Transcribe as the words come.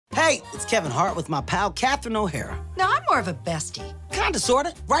Hey, it's Kevin Hart with my pal Catherine O'Hara. No, I'm more of a bestie. Kinda,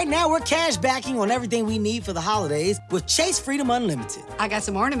 sorta. Right now, we're cash backing on everything we need for the holidays with Chase Freedom Unlimited. I got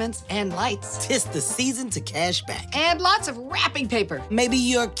some ornaments and lights. 'Tis the season to cash back. And lots of wrapping paper. Maybe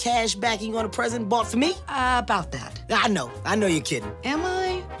you're cash backing on a present bought for me? About that. I know you're kidding. Am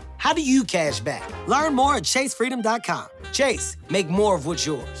I? How do you cash back? Learn more at chasefreedom.com. Chase, make more of what's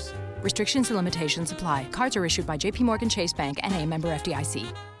yours. Restrictions and limitations apply. Cards are issued by JPMorgan Chase Bank and a member FDIC.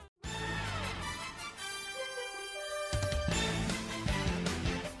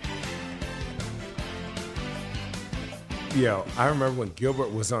 Yo, I remember when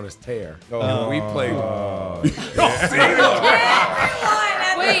Gilbert was on his tear. We played.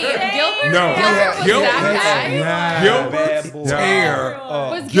 Wait, Gilbert? No, Gilbert was that guy? Gilbert's tear.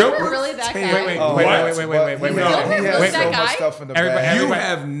 Was Gilbert really that guy? Wait. Gilbert He was had so that much guy? stuff in the Everybody, bag. you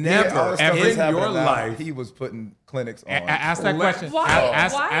have never in your life. He was putting clinics on. Ask that question. Why?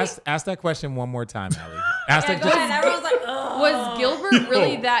 Ask that question one more time, Allie. Ask Yeah, that go ahead. Everyone's like, was Gilbert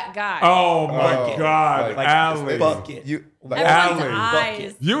really that guy? Oh my God, like, Allie. Bucket. Everyone's Allie.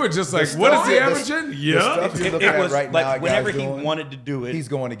 eyes. You were just like, what is he averaging? The Yeah. stuff he's looking It at was right like now, whenever guys he doing, wanted to do it, he's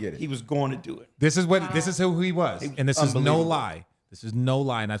going to get it. he was going to do it. This is who he was, and this is no Unbelievable. lie. This is no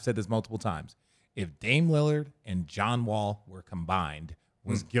lie, and I've said this multiple times. If Dame Lillard and John Wall were combined,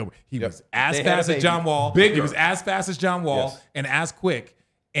 was Gilbert. He was as They had fast a as baby. John Wall. Bigger. He was as fast as John Wall Yes. and as quick.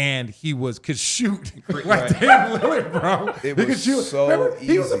 And he could shoot like Dame Lillard, bro. It He could was shoot. so Remember,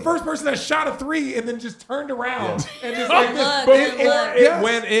 he was the easy. first person that shot a three and then just turned around and just Look, like this. look, look. It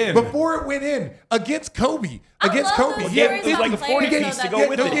went in. Before it went in against Kobe. Against love Kobe. those He had stories 50 It was like a about 40 players piece so to that go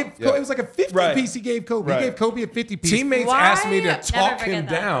with they it. don't- It was like a 50 Right. piece he gave Kobe. Right. He gave Kobe a 50 piece. Teammates Why? asked me to Never talk forget him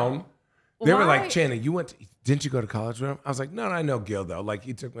that. down. They were Why? like, Channing, didn't you go to college with him? I was like, no, I know Gil though. Like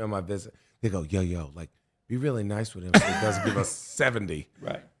he took me on my visit. They go, yo, like be really nice with him so he doesn't give us 70.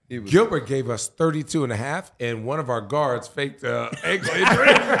 Right. Gilbert gave us 32 and a half, and one of our guards faked ankle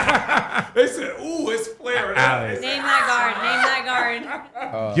injury. They said, ooh, it's flaring out. Name that guard. Name that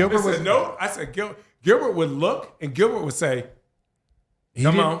guard. Gilbert I was said, no. I said, Gilbert would look, and Gilbert would say, he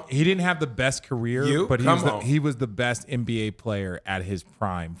come didn't- on. He didn't have the best career, but Come on. he was the best NBA player at his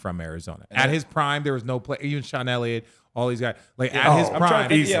prime from Arizona. At his prime, there was no play. Even Sean Elliott, all these guys, like at his I'm trying prime,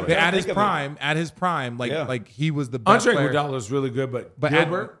 to think- yeah, I'm trying to at his think of it. prime, like Yeah. like he was the best Andre player. Iguodala is really good, but But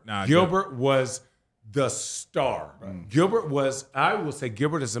Gilbert was the star. Gilbert was, I will say,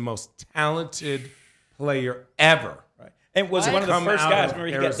 Gilbert is the most talented player ever. Right. And was one of the Come first out guys. of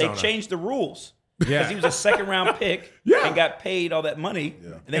Remember, they Arizona. changed the rules. Yeah. Because he was a second round pick and got paid all that money.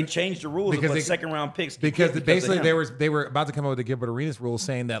 And they changed the rules Because of what they- second round picks could because get basically of they him. were about to come up with the Gilbert Arenas rule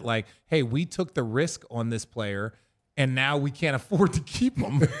saying that like, hey, we took the risk on this player and now we can't afford to keep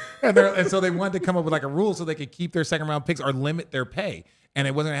him. and so they wanted to come up with like a rule so they could keep their second round picks or limit their pay. And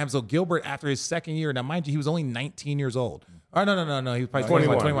it wasn't going to happen. So Gilbert, after his second year, now mind you, he was only 19 years old. Oh, no. He was probably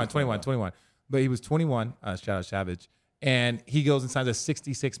 21. But he was 21. Shout out Savage. And he goes and signs a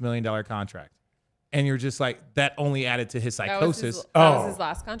 $66 million contract. And you're just like, that only added to his psychosis. That was his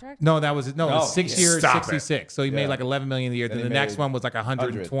last contract? No, it was 6 years, Stop it. 66. So he made like 11 million a year. Then he the next made one was like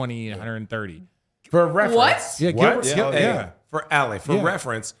 120 and 130. For reference. What? Yeah, What? Gilbert. Hey, for Allie, for Yeah.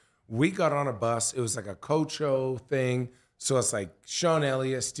 reference, we got on a bus. It was like a Cocho thing. So it's like Sean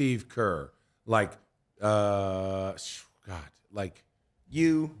Elliott, Steve Kerr, like, like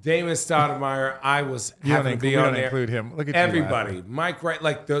You. Damon Stoudemire. I was having to be on there. include him. Look at you Everybody, Mike Wright,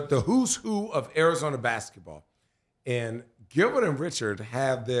 like the who's who of Arizona basketball. And Gilbert and Richard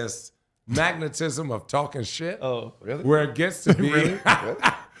have this magnetism of talking shit. Oh, really? Where it gets to be,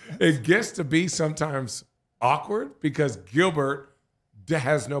 it gets to be sometimes awkward because Gilbert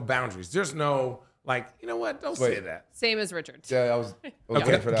has no boundaries. There's no like, you know what? Don't say that. Same as Richard. Yeah, I was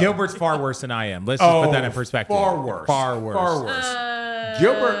waiting for that. Gilbert's far worse than I am. Let's just put that in perspective. Far worse. Far worse. Far worse.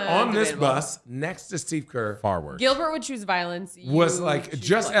 Gilbert on this bus next to Steve Kerr Far worse. Gilbert would choose violence. You was like choose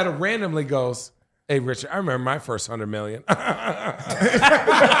just blood. at a randomly goes, hey Richard, I remember my first 100 million.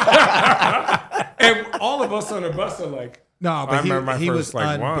 And all of us on the bus are like, No, I but remember my he first, was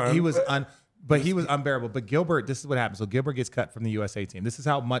like, one. he was unbearable. But Gilbert, this is what happened. So Gilbert gets cut from the USA team. This is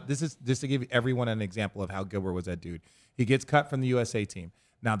how much. This is just to give everyone an example of how Gilbert was that dude. He gets cut from the USA team.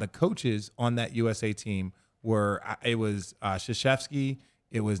 Now the coaches on that USA team were it was Krzyzewski,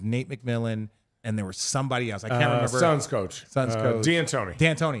 it was Nate McMillan, and there was somebody else. I can't remember. Suns coach. D'Antoni.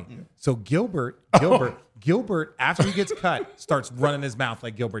 D'Antoni. So Gilbert, after he gets cut, starts running his mouth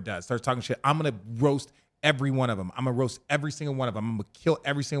like Gilbert does. Starts talking shit. I'm gonna roast every one of them. I'm gonna roast every single one of them. I'm gonna kill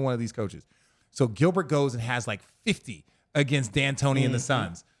every single one of these coaches. So Gilbert goes and has like 50 against D'Antoni and the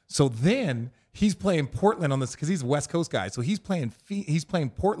Suns. So then he's playing Portland on this because he's a West Coast guy. So he's playing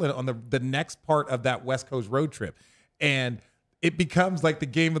Portland on the next part of that West Coast road trip. And it becomes like the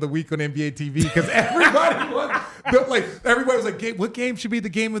game of the week on NBA TV because everybody was like, what game should be the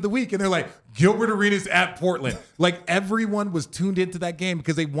game of the week? And they're like, Gilbert Arenas at Portland. Like everyone was tuned into that game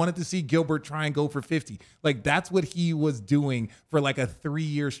because they wanted to see Gilbert try and go for 50. Like that's what he was doing for like a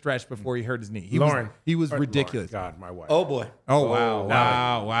 3-year stretch before he hurt his knee. He was ridiculous. Lauren, God, my wife. Oh boy. Oh wow.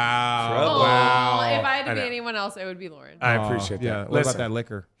 Wow. Oh, if I had to be anyone else, it would be Lauren. I appreciate that. Yeah. What about that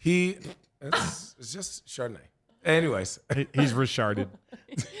liquor? It's just Chardonnay. Anyways, he's retarded.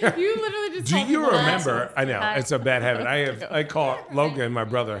 You literally just. Do told you people that. remember? I know it's a bad habit. I call Logan my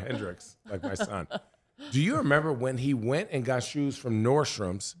brother Hendrix, like my son. Do you remember when he went and got shoes from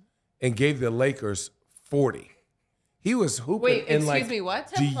Nordstrom's and gave the Lakers 40? He was hooping Wait, in excuse like me,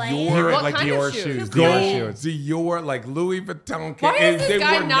 what? Dior, What like kind Dior of shoes? shoes. gold Dior Dior, like Louis Vuitton. Why is They this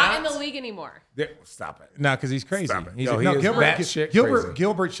guy were not in the league anymore? Stop it. No, because he's crazy. Stop it. He's He is batshit crazy.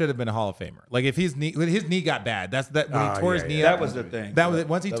 Gilbert should have been a Hall of Famer. Like if his knee got bad. When he tore his knee That up. was the thing. That was it.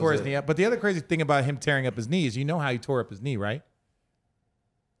 Once he tore his it. knee up. But the other crazy thing about him tearing up his knee is you know how he tore up his knee, right?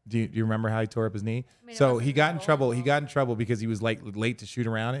 Do you remember how he tore up his knee? So he got in trouble. He got in trouble because he was late to shoot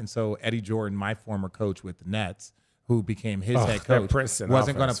around, and so Eddie Jordan, my former coach with the Nets, who became his head that coach, Princeton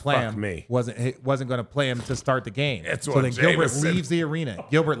wasn't going offense, to play fuck him. me. Wasn't going to play him to start the game. That's so what then Gilbert Jameson- leaves the arena.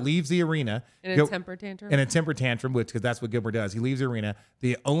 Gilbert leaves the arena In a temper tantrum? In a temper tantrum, because that's what Gilbert does. He leaves the arena.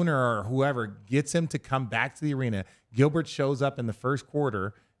 The owner or whoever gets him to come back to the arena. Gilbert shows up in the first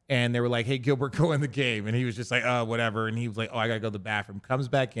quarter. And they were like, hey, Gilbert, go in the game. And he was just like, oh, whatever. And he was like, oh, I got to go to the bathroom. Comes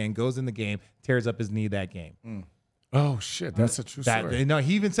back in, goes in the game, tears up his knee that game. Oh, shit. That's a true story. No,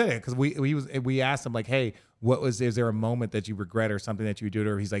 he even said it because we asked him, like, hey, is there a moment that you regret or something that you would do?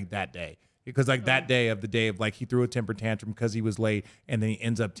 Or he's like, that day. Because like that day of like he threw a temper tantrum because he was late and then he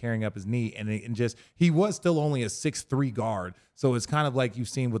ends up tearing up his knee and he was still only a 6'3" guard. So it's kind of like you've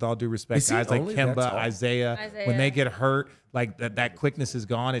seen with all due respect, guys like Kemba, Isaiah, when they get hurt, like that quickness is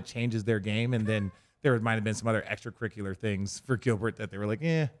gone. It changes their game. And then there might have been some other extracurricular things for Gilbert that they were like,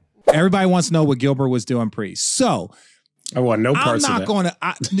 eh. Everybody wants to know what Gilbert was doing pre. So I want no parts I'm of not going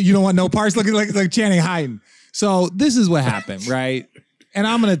to, you don't want no parts looking like Channing hiding. So this is what happened, right? And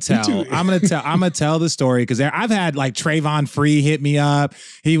I'm gonna tell the story because I've had like Trayvon Free hit me up.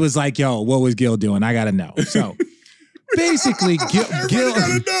 He was like, "Yo, what was Gil doing? I gotta know." So basically,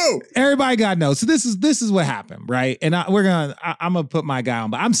 everybody gotta know. So this is what happened, right? And I'm gonna put my guy on,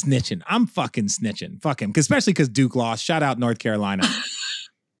 but I'm snitching. I'm fucking snitching. Fuck him, especially because Duke lost. Shout out North Carolina.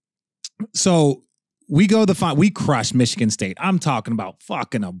 So we go we crushed Michigan State. I'm talking about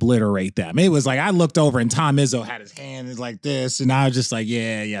fucking obliterate them. It was like I looked over and Tom Izzo had his hand like this, and I was just like,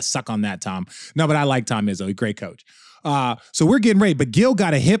 yeah, suck on that, Tom. No, but I like Tom Izzo. He's a great coach. So we're getting ready, but Gil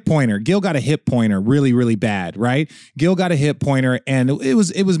got a hip pointer. Really, really bad, right? Gil got a hip pointer, and it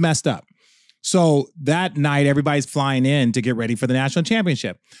was messed up. So that night, everybody's flying in to get ready for the national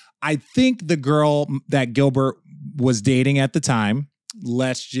championship. I think the girl that Gilbert was dating at the time,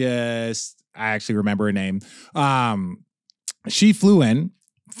 I actually remember her name. She flew in,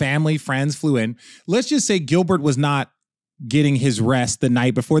 family, friends flew in. Let's just say Gilbert was not getting his rest the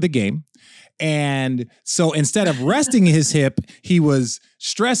night before the game. And so instead of resting his hip, he was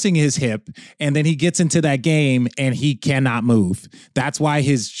stressing his hip. And then he gets into that game and he cannot move. That's why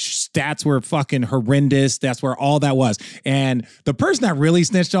his stats were fucking horrendous. That's where all that was. And the person that really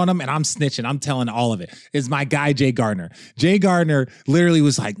snitched on him, and I'm snitching, I'm telling all of it, is my guy, Jay Gardner. Jay Gardner literally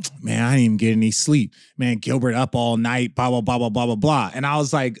was like, man, I didn't even get any sleep. Man, Gilbert up all night, blah, blah, blah, blah, blah, blah, blah. And I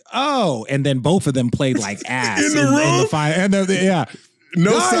was like, oh. And then both of them played like ass in the final. And yeah.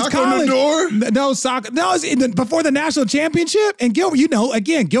 No sock on the door? No sock. No, it's before the national championship. And Gilbert,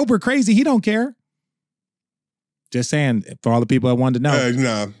 again, Gilbert crazy. He don't care. Just saying, for all the people that wanted to know.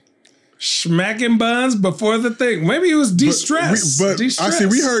 Nah. Smacking buns before the thing. Maybe he was de-stressed. But I see,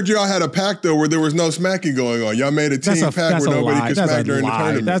 we heard y'all had a pact, though, where there was no smacking going on. Y'all made a team pact where nobody could smack during the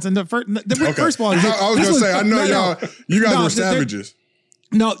tournament. That's in the first. First of all, I was going to say, I know you guys were savages.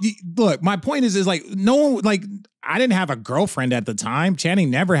 No, look, my point is like, no one, like, I didn't have a girlfriend at the time. Channing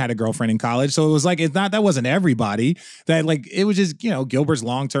never had a girlfriend in college. So it was like, that wasn't everybody. That like, it was just, Gilbert's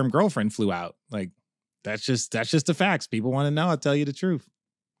long-term girlfriend flew out. Like, that's just the facts. People want to know. I'll tell you the truth.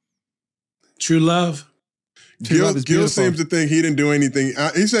 True love. Gil seems to think he didn't do anything.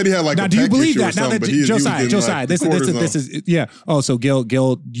 He said he had like now, a do you believe issue that? or something, but Josiah, this is, yeah. Oh, so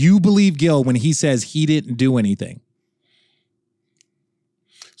Gil, you believe Gil when he says he didn't do anything?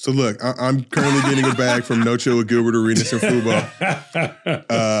 So look, I'm currently getting a bag from No Chill with Gilbert Arenas and Fubo.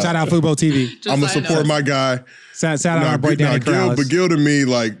 Shout out Fubo TV. I'm gonna support my guy. Shout out our boy Danny Corrales. But Gil to me,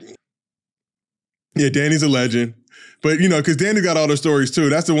 like, Yeah, Danny's a legend. But, because Danny got all the stories, too.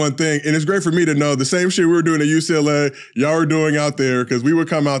 That's the one thing. And it's great for me to know the same shit we were doing at UCLA, y'all were doing out there, because we would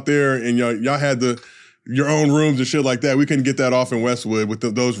come out there and y'all had your own rooms and shit like that. We couldn't get that off in Westwood with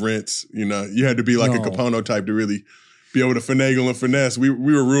those rents. You had to be like a Capono type to really be able to finagle and finesse. We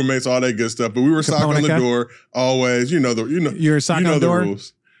were roommates, all that good stuff. But we were sock on the door always. You're sock on the door?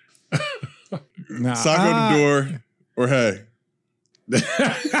 Rules. Sock on the door or hey. or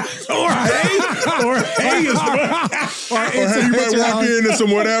hey is or hey, you might walk into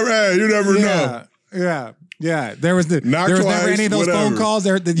some whatever. Hey, you never know. Yeah. There was knock never twice, any of those phone calls.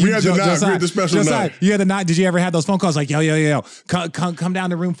 We had the knock. We had the special knock. You had the knock. Did you ever have those phone calls like, yo, come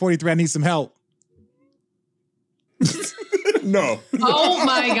down to room 43. I need some help. No. Oh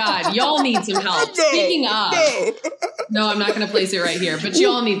my God. Y'all need some help. Speaking of. No, I'm not going to place it right here, but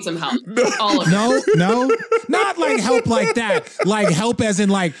y'all need some help. All of it. No. Not like help like that. Like help as in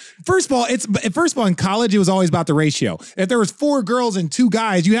like, first of all, in college, it was always about the ratio. If there was 4 girls and 2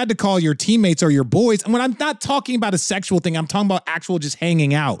 guys, you had to call your teammates or your boys. And when I'm not talking about a sexual thing, I'm talking about actual just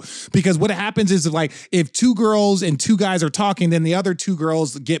hanging out. Because what happens is like, if 2 girls and 2 guys are talking, then the other 2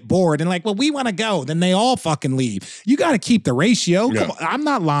 girls get bored and like, well, we want to go. Then they all fucking leave. You got to keep the ratio. Yeah. Come on, I'm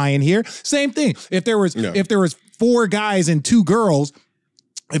not lying here. Same thing. If there was 4 guys and 2 girls,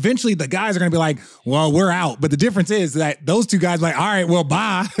 eventually the guys are going to be like, well, we're out. But the difference is that those 2 guys are like, all right, well,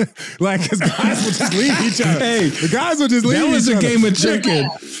 bye. Like, because guys will just leave each other. Hey, the guys will just leave each other. That was a game of chicken.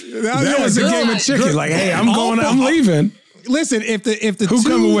 That was a game of chicken. Like, hey, I'm leaving. Listen, if the who 2,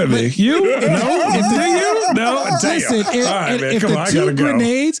 coming with me? You? No. Listen,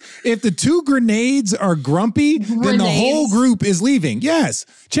 if the 2 grenades are grumpy, then the whole group is leaving. Yes,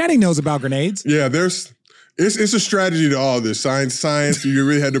 Channing knows about grenades. Yeah, it's a strategy to all this science. You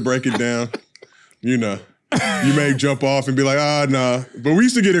really had to break it down. You may jump off and be like, nah. But we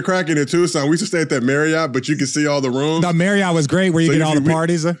used to get it cracking in Tucson. We used to stay at that Marriott, but you could see all the rooms. The Marriott was great where you get all the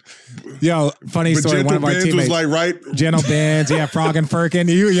parties. Yo, funny story. One of our teammates was like right. Gentle Benz, Frog and Firkin.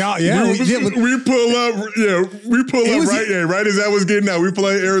 We pull up right as that was getting out. We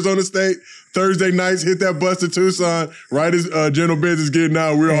play Arizona State Thursday nights, hit that bus to Tucson. Right as Gentle Benz is getting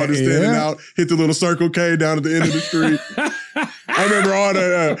out, we're all just standing out, hit the little Circle K down at the end of the street. I remember all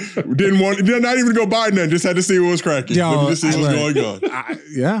that. Did not even go buy nothing, just had to see what was cracking. Let me just see what's going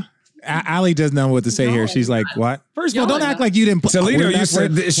on. Allie doesn't know what to say here. She's like, what? First of all, don't act like you didn't. Toledo, you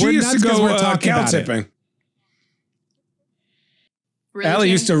said she used to go cow tipping. Really, Allie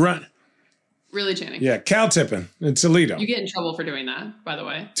used to run. Really, Channing? Yeah, cow tipping in Toledo. You get in trouble for doing that, by the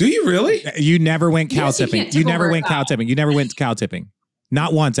way. Do you really? You never went cow tipping. You never went cow tipping. You never went cow tipping.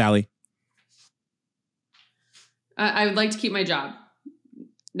 Not once, Allie. I would like to keep my job.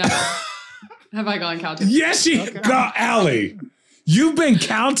 Never. Have I gone cow tipping? Yes, Allie. You've been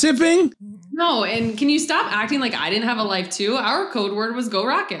cow tipping? No, and can you stop acting like I didn't have a life too? Our code word was Go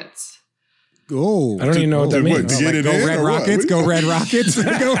Rockets. Oh, I don't even know what that means. To get it in? Red Rockets, go Red Rockets,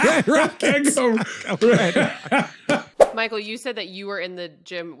 go Red Rockets. Go Red. Michael, you said that you were in the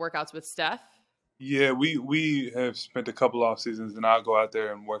gym workouts with Steph. Yeah, we have spent a couple off seasons, and I'll go out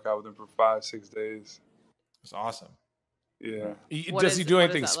there and work out with him for 5-6 days. It's awesome. Yeah. Does he do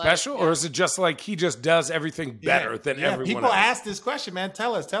anything special, or is it just like he just does everything better than everyone people else? ask this question, man.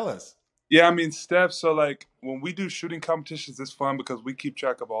 Tell us. Yeah, I mean, Steph, so like when we do shooting competitions, it's fun because we keep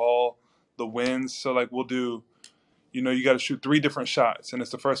track of all the wins. So like we'll do, you got to shoot 3 different shots, and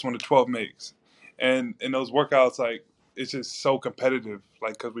it's the first one to 12 makes. And in those workouts, like it's just so competitive,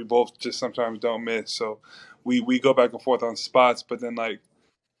 like because we both just sometimes don't miss. So we go back and forth on spots, but then like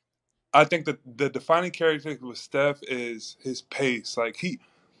I think that the defining characteristic with Steph is his pace. Like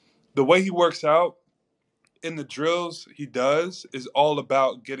the way he works out in the drills he does is all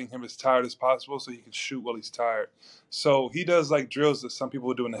about getting him as tired as possible so he can shoot while he's tired. So he does like drills that some people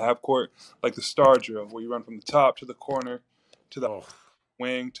would do in the half court, like the star drill, where you run from the top to the corner to the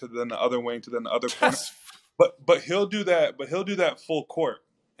wing to then the other wing to then the other corner. But he'll do that. But he'll do that full court,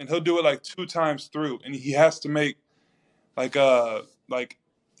 and he'll do it like 2 times through, and he has to make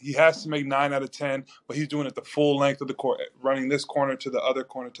he has to make 9 out of 10, but he's doing it the full length of the court, running this corner to the other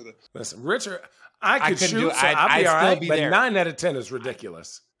corner to the. Listen, Richard, I could shoot, so I'd be all right, but 9 out of 10 is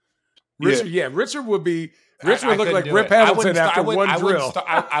ridiculous. Richard, Richard would be. Richard would look like Rip Hamilton after one drill.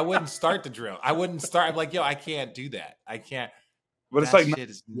 I wouldn't start the drill. I wouldn't start. I'm like, I can't do that. I can't. But it's like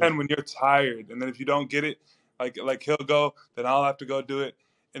 10 when you're tired, and then if you don't get it, like he'll go, then I'll have to go do it,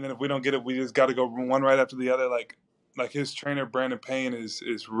 and then if we don't get it, we just got to go one right after the other. Like his trainer Brandon Payne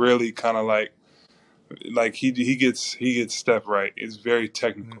is really kind of like he gets Steph right. It's very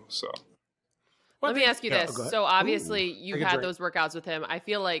technical. So let me ask you this. So obviously you've had those workouts with him. I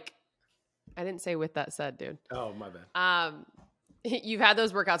feel like I didn't say with that said, dude. Oh, my bad. You've had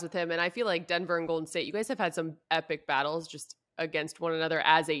those workouts with him, and I feel like Denver and Golden State, you guys have had some epic battles just against one another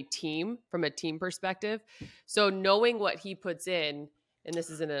as a team from a team perspective. So knowing what he puts in, and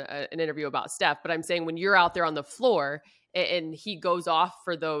this isn't an interview about Steph, but I'm saying when you're out there on the floor and he goes off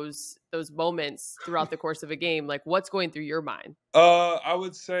for those moments throughout the course of a game, like what's going through your mind? I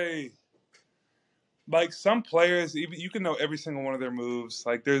would say, like, some players, even you can know every single one of their moves.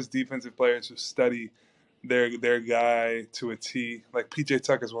 Like, there's defensive players who study their guy to a T. Like PJ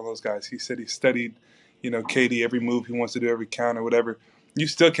Tucker is one of those guys. He said he studied, KD, every move he wants to do, every count or whatever. You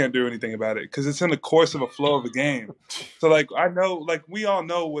still can't do anything about it because it's in the course of a flow of a game. So, like, I know, like, we all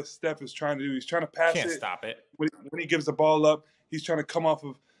know what Steph is trying to do. He's trying to pass Can't it. stop it. When he gives the ball up, he's trying to come off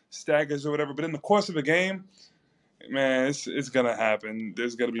of staggers or whatever. But in the course of a game, man, it's going to happen.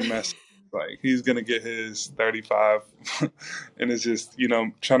 There's going to be mess. Like, he's going to get his 35, and it's just,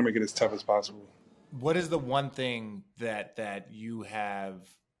 trying to make it as tough as possible. What is the one thing that you have?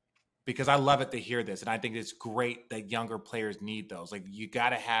 Because I love it to hear this, and I think it's great that younger players need those. Like, you got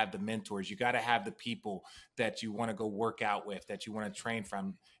to have the mentors, you got to have the people that you want to go work out with, that you want to train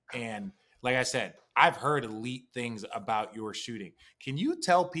from. And like I said, I've heard elite things about your shooting. Can you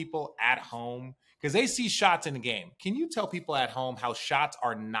tell people at home, because they see shots in the game, can you tell people at home how shots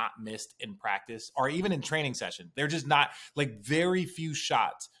are not missed in practice or even in training session? They're just not, like, very few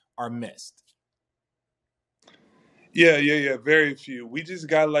shots are missed. Yeah. Very few. We just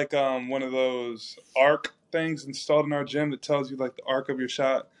got like one of those arc things installed in our gym that tells you like the arc of your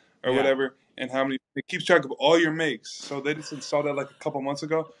shot or whatever, and how many. It keeps track of all your makes. So they just installed that like a couple months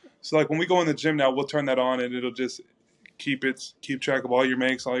ago. So like when we go in the gym now, we'll turn that on and it'll just keep track of all your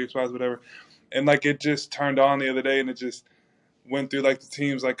makes, all your spots, whatever. And like it just turned on the other day and it just went through like the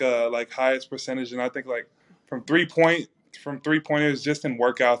team's like highest percentage, and I think like from 3-pointers just in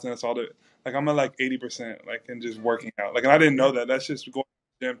workouts, and that's all that. Like, I'm at, like, 80%, like, in just working out. Like, and I didn't know that. That's just going to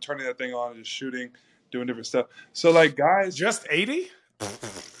the gym, turning that thing on, and just shooting, doing different stuff. So, like, guys. Just 80?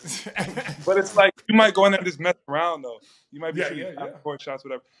 But it's like, you might go in there and just mess around, though. You might be shooting court shots,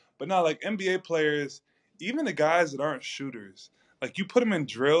 whatever. But now, like, NBA players, even the guys that aren't shooters, like, you put them in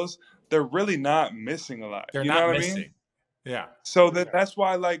drills, they're really not missing a lot. They're you not know what missing. I mean? Yeah. So that's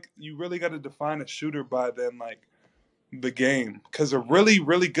why, like, you really got to define a shooter by then, like, the game. Because a really,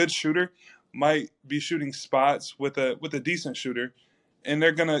 really good shooter might be shooting spots with a decent shooter, and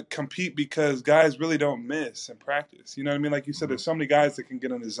they're gonna compete because guys really don't miss in practice. You know what I mean? Like you said, there's so many guys that can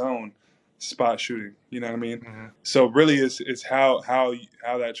get in the zone spot shooting. You know what I mean? Mm-hmm. So really, it's how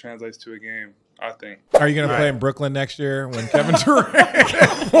that translates to a game, I think. Are you going to play in Brooklyn next year when Kevin Durant?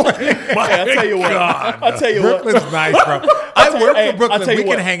 I'll tell you what. I'll tell you what. Brooklyn's nice, bro. I work for Brooklyn. We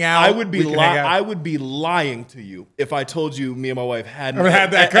can hang out. I would be lying to you if I told you me and my wife hadn't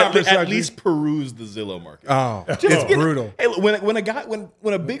had that conversation. At least perused the Zillow market. Oh, it's brutal. Hey,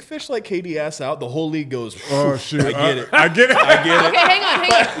 when a big fish like KD asks out, the whole league goes, oh shoot, I get it. I get it. Okay, hang on.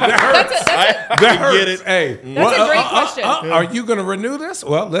 That get it. Hey, that's a great question. Are you going to renew this?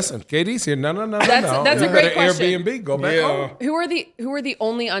 Well, listen, KD's here. No. That's a great question. Airbnb, go back home. Who are the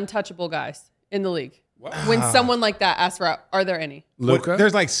only untouchable guys in the league? When someone like that asks for out, are there any? Luka?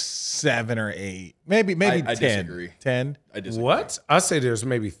 There's like 7 or 8, maybe I 10. Disagree. 10. I disagree. What? I say there's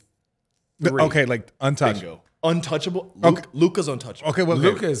maybe 3. Okay, like untouchable. Untouchable. Luka's untouchable. Okay, well,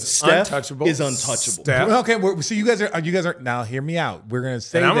 Luka's untouchable. Is untouchable. Steph. Okay, so you guys are now. Hear me out. We're gonna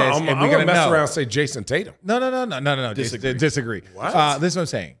say and this, I'm and we're gonna mess know. around and say Jason Tatum. No. Disagree. What? This is what I'm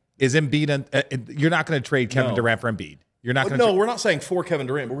saying. Is Embiid? You're not going to trade Kevin Durant for Embiid. You're not going to. No, we're not saying for Kevin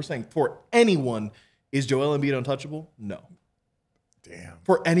Durant, but we're saying for anyone. Is Joel Embiid untouchable? No. Damn.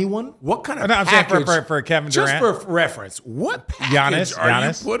 For anyone? What kind of I'm package? saying for Kevin Durant. Just for reference, what package are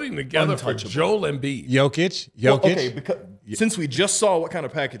you putting together for Joel Embiid? Jokic. Well, okay, because since we just saw what kind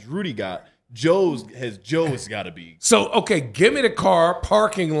of package Rudy got, Joe's got to be. So, okay, give me the car,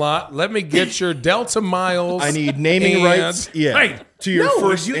 parking lot. Let me get your Delta miles. I need naming rights. Yeah. Right. To your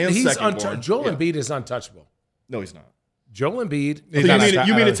first and second born. Joel Embiid is untouchable. No, he's not. Joel Embiid. So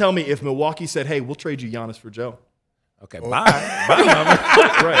you mean to tell me if Milwaukee said, "Hey, we'll trade you Giannis for Joe"? Okay, bye.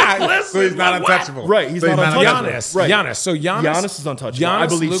 Right. Listen, so he's not untouchable. Right, he's not untouchable. Giannis. Right. Giannis. So Giannis is untouchable. Giannis, I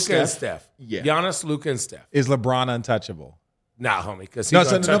believe Luka, and Steph. Yeah. Giannis, Luka, and Steph. Is LeBron untouchable? Nah, homie, because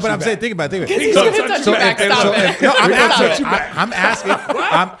but I'm saying, think about it. He's going to touch you back. Stop it. No, I'm asking.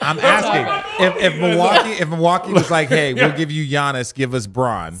 I'm asking if Milwaukee was like, "Hey, we'll give you Giannis, give us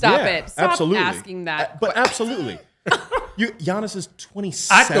Bron." Stop it. Stop absolutely. asking that. But absolutely. Giannis is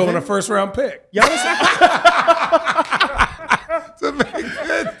 27. I'd throw in a first-round pick. Giannis to make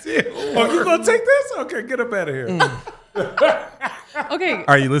that deal. Oh, you gonna take this? Okay, get up out of here. Okay.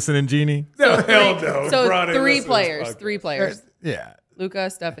 Are you listening, Jeannie? No, hell no. So Bronny, three listen to players. this Three podcast. players. Yeah. Luka,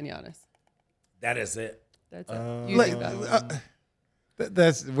 Steph, and Giannis. That is it. That's it. You think that?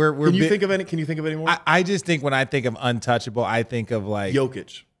 That's we're Can you think of any? Can you think of any more? I just think when I think of untouchable, I think of like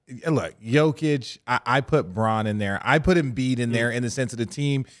Jokic. Look, Jokic. I put Bron in there. I put Embiid in there in the sense of the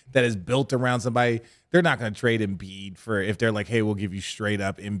team that is built around somebody. They're not going to trade Embiid for if they're like, hey, we'll give you straight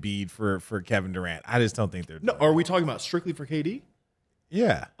up Embiid for Kevin Durant. I just don't think they're. No, are we talking about strictly for KD?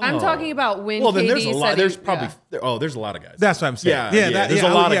 Yeah. I'm talking about when Well, then KD there's a lot. said There's he- probably yeah. there's a lot of guys. That's what I'm saying. There's a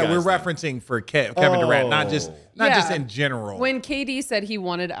lot of guys. We're then. referencing for Kevin Durant, not just Yeah. in general. When KD said he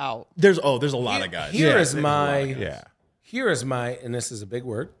wanted out. There's a lot of guys. Here is There's a my lot of guys. Here is my, and this is a big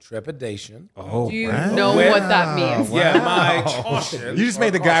word, trepidation. Oh, Do you know what that means? Yeah, my caution. You just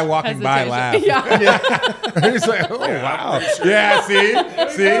made the guy walking by laugh. Yeah. He's like, oh wow. Yeah, see,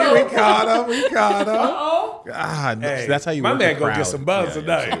 we caught him. God, Hey, that's how you. my work man the gonna crowd. get some buzz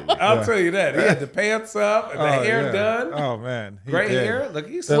tonight. I'll tell you that. He had the pants up and the hair done. Oh man, he Gray did. hair. Look,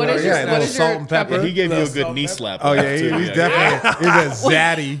 he's What is your- yeah, what little is your salt and pepper. Yeah, he gave you a Little good salt knee and slap. Oh yeah, too. he's definitely he's a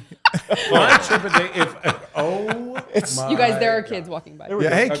zaddy. my trepidation. You guys, there are kids walking by.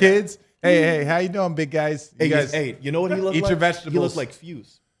 Yeah, hey kids. Hey, how you doing, big guys? You Hey, guys, hey, you know what he looked eat like? your vegetables. He looked like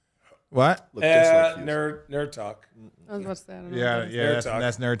Fuse. What? Looked just like Fuse. nerd talk. I was about to say, I don't know. Yeah,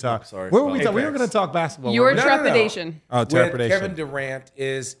 that's nerd talk. Sorry. Where were we? Hey, We were going to talk basketball. Your weren't we? trepidation. Oh, With trepidation. Kevin Durant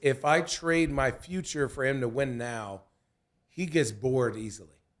is if I trade my future for him to win now, he gets bored easily.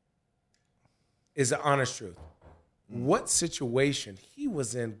 Is the honest truth. What situation he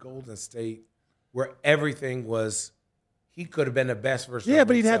was in Golden State where everything was, he could have been the best version. Yeah, of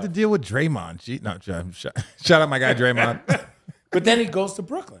but he'd have to himself. deal with Draymond. Shout out my guy Draymond. But then he goes to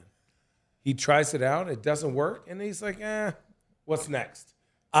Brooklyn. He tries it out. It doesn't work. And he's like, what's next?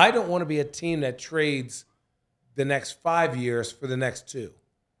 I don't want to be a team that trades the next 5 years for the next 2.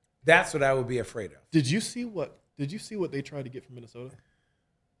 That's what I would be afraid of. Did you see what they tried to get from Minnesota?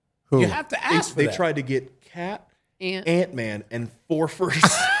 Who? You have to ask for They that. tried to get Cat, And- Ant-Man, and 4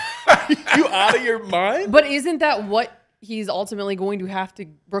 firsts. You out of your mind? But isn't that what he's ultimately going to have to,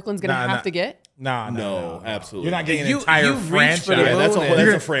 Brooklyn's going to have to get? No, absolutely. You're not getting an You entire reach franchise. for the Yeah, that's a moon whole- and-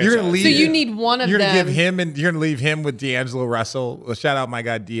 that's a franchise. You're gonna leave. So you need one of You're gonna them. give him and you're gonna leave him with D'Angelo Russell. Well, shout out my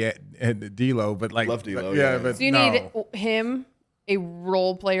guy D'Lo, but like Love D'Lo, but, yeah. but So you no. need him, a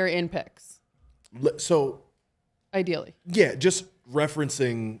role player in picks, So ideally. yeah, just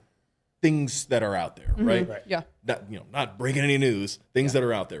referencing things that are out there, right? Yeah. Not breaking any news. Things that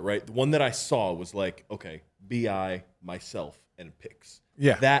are out there, right? The one that I saw was like, okay, Bi, myself, and picks.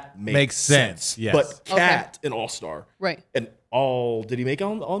 Yeah. that Makes sense, yes. But Cat, an All-Star, Right. and did he make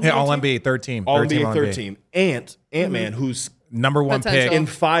all? Yeah, all NBA third team. All Third team, NBA all third NBA. team. Ant-Man, who's Number one Potential. pick. in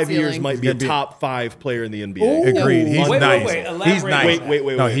 5 years Ceiling. might be a He's gonna be- top 5 player in the NBA. Ooh. Agreed. He's Wait, nice. wait, He's elaborate nice. on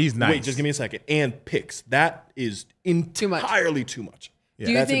Wait. No, he's nice. Wait, just give me a second. And picks. That is entirely too much. Do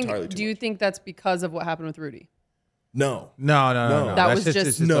you That's think? entirely too Do you much. think that's because of what happened with Rudy? No. No. That That's was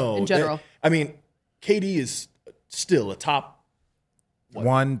just No. in general. I mean, KD is still a top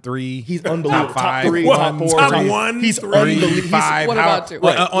 1, 3. He's unbelievable. Top 5, Top 3, one, top 4. top 1, He's 3, unbelievable. He's 5. What about two?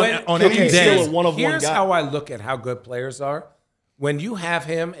 Right. When- On KD any is day. still a one-of-one Here's guy. how I look at how good players are. When you have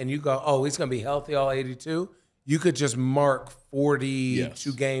him and you go, oh, he's going to be healthy all 82, you could just mark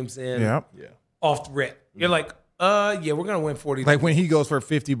 42 games in Yep. Yeah. off the rip. You're like, yeah, we're going to win 40. Like when he goes for a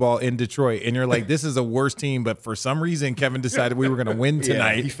 50 ball in Detroit, and you're like, "This is a worse team," but for some reason, Kevin decided we were going to win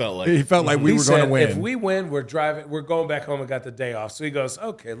tonight. he felt like we He were going to said, win. If we win, we're going back home and got the day off. So he goes,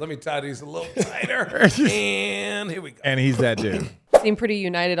 okay, let me tie these a little tighter. And here we go. And he's that dude. Seem pretty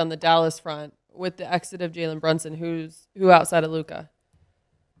united on the Dallas front with the exit of Jalen Brunson. Who outside of Luka?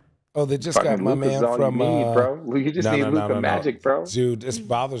 Oh, they just got Fucking my Luka's man all from. you need, bro. You just need Luka magic, bro. Dude, this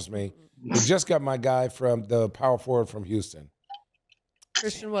bothers me. We just got my guy from the power forward from Houston.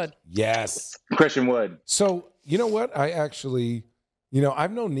 Christian Wood. Yes. Christian Wood. So, you know what? I actually,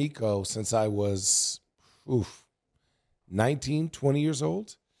 I've known Nico since I was 19, 20 years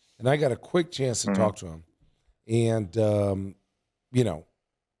old. And I got a quick chance to talk to him. And,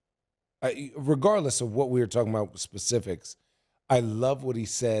 regardless of what we were talking about specifics, I love what he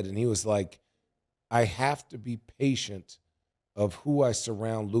said. And he was like, I have to be patient of who I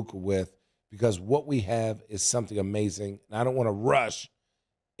surround Luka with because what we have is something amazing. And I don't want to rush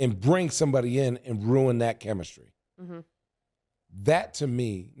and bring somebody in and ruin that chemistry. Mm-hmm. That to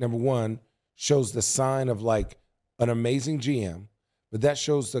me, number one, shows the sign of like an amazing GM, but that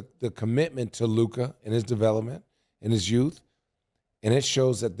shows the commitment to Luka and his development and his youth. And it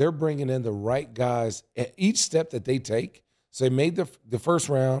shows that they're bringing in the right guys at each step that they take. So they made the first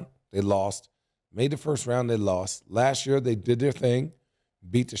round, they lost. made the first round, they lost. Last year, they did their thing,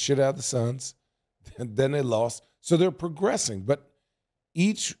 beat the shit out of the Suns, then they lost. So they're progressing, but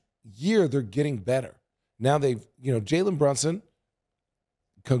each year they're getting better. Now they've, Jalen Brunson,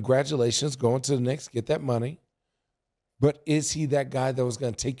 congratulations, going to the Knicks, get that money. But is he that guy that was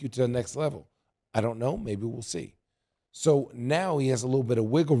going to take you to the next level? I don't know. Maybe we'll see. So now he has a little bit of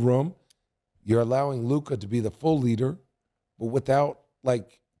wiggle room. You're allowing Luka to be the full leader, but without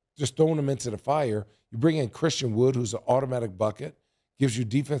just throwing him into the fire. You bring in Christian Wood, who's an automatic bucket, gives you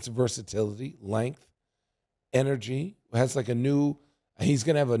defensive versatility, length, energy, has he's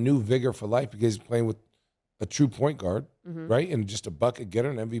going to have a new vigor for life because he's playing with a true point guard, right? And just a bucket getter,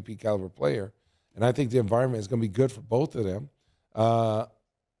 an MVP caliber player. And I think the environment is going to be good for both of them. I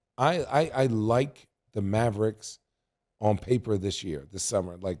like the Mavericks on paper this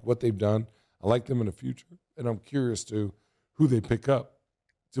summer, like what they've done. I like them in the future, and I'm curious to who they pick up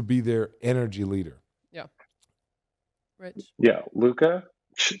to be their energy leader. Yeah. Rich? Yeah, Luka.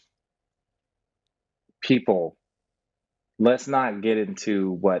 People, let's not get into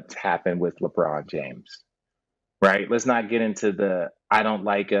what's happened with LeBron James, right? Let's not get into I don't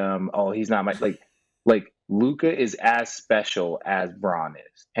like him. Oh, he's not my like Luka is as special as Bron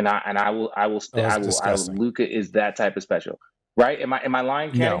is, and I will Luka is that type of special, right? Am I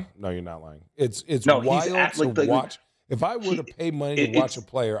lying, Kenny? No, you're not lying. It's wild to watch. If I were to pay money to watch a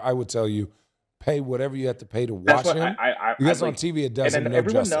player, I would tell you, pay whatever you have to pay to watch him. Because on TV, it does him no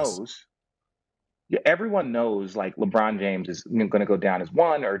justice. Everyone knows, like, LeBron James is going to go down as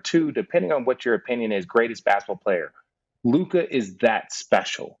 1 or 2, depending on what your opinion is, greatest basketball player. Luka is that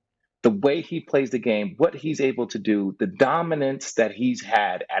special. The way he plays the game, what he's able to do, the dominance that he's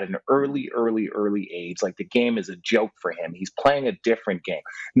had at an early age, like the game is a joke for him. He's playing a different game.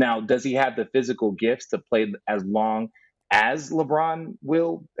 Now, does he have the physical gifts to play as long as LeBron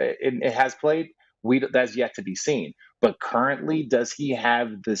it has played? That's yet to be seen. But currently, does he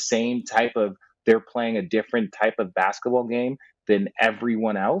have the same type of, they're playing a different type of basketball game than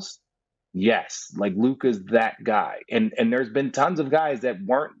everyone else? Yes. Like, Luka's that guy. And there's been tons of guys that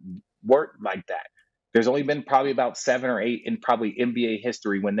weren't like that. There's only been probably about 7 or 8 in probably NBA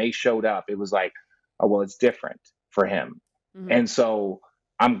history when they showed up. It was like, oh, well, it's different for him. Mm-hmm. And so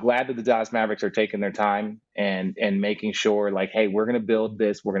I'm glad that the Dallas Mavericks are taking their time and making sure, like, hey, we're going to build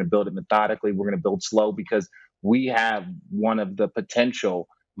this. We're going to build it methodically. We're going to build slow because we have one of the potential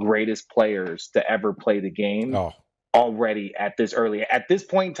greatest players to ever play the game already at this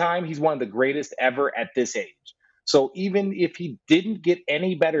point in time. He's one of the greatest ever at this age. So even if he didn't get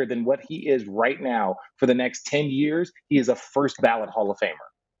any better than what he is right now for the next 10 years, he is a first ballot Hall of Famer.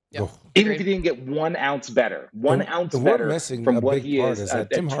 Yep. Even if he didn't get 1 ounce better, better from what he is at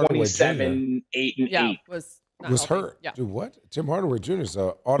Tim 27, 8, and 8 was hurt. Yeah. Dude, what? Tim Hardaway Jr. is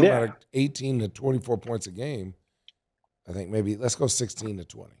an automatic 18 to 24 points a game. I think maybe let's go 16 to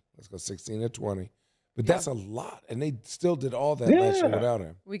 20. Let's go 16 to 20. But that's a lot, and they still did all that last year without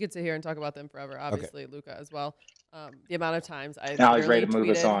him. We could sit here and talk about them forever. Obviously, Luka as well. The amount of times now he's ready to move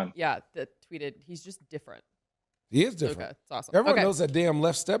us on. Yeah, that tweeted he's just different. He is different. Luka, it's awesome. Everyone knows that damn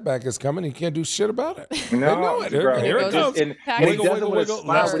left step back is coming. He can't do shit about it. No, they know it. Bro, Here it goes. And he does it with a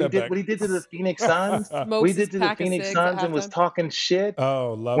smile. What he did to the Phoenix Suns. What he did to the Phoenix Suns and was talking shit.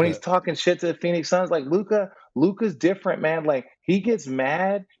 Oh, love when it. He's talking shit to the Phoenix Suns, like Luka's different, man. Like, he gets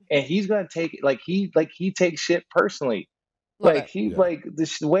mad and he's gonna take it. Like he takes shit personally. Like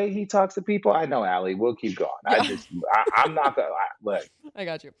the way he talks to people. I know, Allie. We'll keep going. I'm not gonna look. I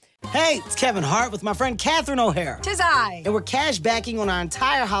got you. Hey, it's Kevin Hart with my friend Catherine O'Hara. Tis I. And we're cash backing on our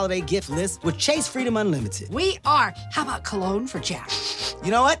entire holiday gift list with Chase Freedom Unlimited. We are. How about cologne for Jack?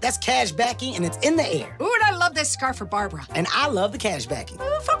 You know what? That's cash backing and it's in the air. Ooh, and I love this scarf for Barbara. And I love the cash backing.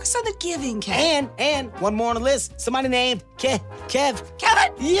 Ooh, focus on the giving, Kev. And one more on the list. Somebody named Kev.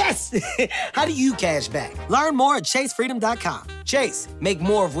 Kevin? Yes. How do you cash back? Learn more at chasefreedom.com. Chase, make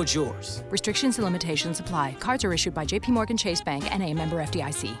more of what's yours. Restrictions and limitations apply. Cards are issued by JPMorgan Chase Bank, N.A. member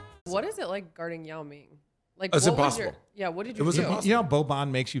FDIC. What is it like guarding Yao Ming? Like, it's impossible. What did you do? You know, Boban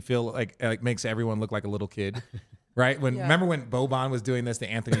makes you feel like makes everyone look like a little kid. Right? Remember when Boban was doing this to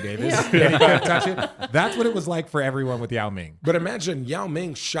Anthony Davis? And he couldn't touch it? That's what it was like for everyone with Yao Ming. But imagine Yao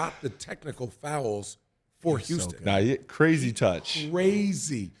Ming shot the technical fouls for Houston. So crazy touch.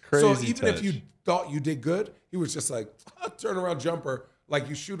 Crazy. So even if you thought you did good, he was just like, turn around jumper like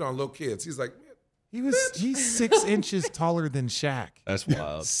you shoot on little kids. He's like, he's 6 inches taller than Shaq. That's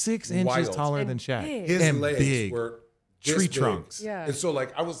wild. 6 inches taller than Shaq. His legs were tree trunks. Yeah. And so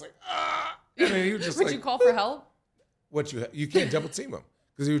like I was like, and then he was just Would you call for help? You can't double team him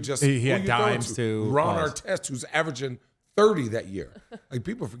because he was just he had dimes too. Ron Artest, who's averaging 30 that year. Like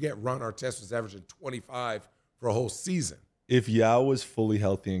people forget Ron Artest was averaging 25 for a whole season. If Yao was fully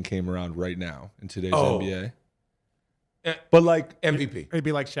healthy and came around right now in today's Oh. NBA, but like MVP, It'd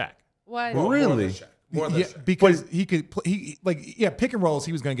be like Shaq. What? More really? than Shaq. More than Yeah, Shaq. because he could pick and rolls.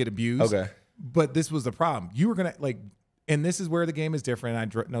 He was going to get abused. Okay. But this was the problem. You were going to and this is where the game is different. I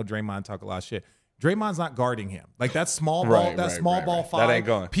know Draymond talk a lot of shit. Draymond's not guarding him. Like that small ball, Right, that right, small right, ball right. five. That ain't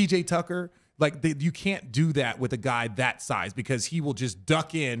going. PJ Tucker. You can't do that with a guy that size because he will just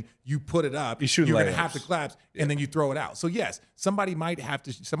duck in. You put it up. He's shooting You're going to layups. have to collapse, and then you throw it out. So yes, somebody might have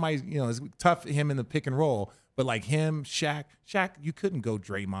to. Somebody, it's tough him in the pick and roll. But like him, Shaq, you couldn't go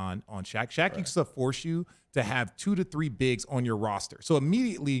Draymond on Shaq. Shaq used to force you to have 2 to 3 bigs on your roster. So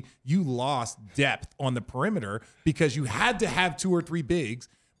immediately you lost depth on the perimeter because you had to have 2 or 3 bigs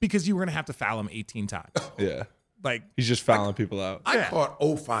because you were going to have to foul him 18 times. Yeah. Like he's just fouling people out. I caught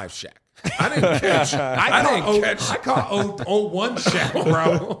 05 Shaq. I didn't catch. I caught 01 Shaq,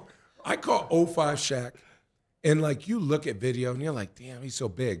 bro. I caught 05 Shaq, and like you look at video and you're like, damn, he's so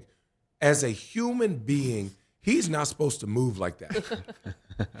big. As a human being, he's not supposed to move like that.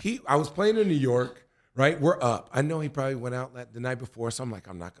 I was playing in New York, right? We're up. I know he probably went out the night before, so I'm like,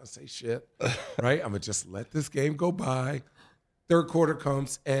 I'm not gonna say shit, right? I'm gonna just let this game go by. Third quarter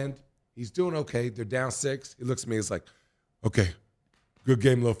comes and he's doing okay. They're down 6. He looks at me. He's like, okay, good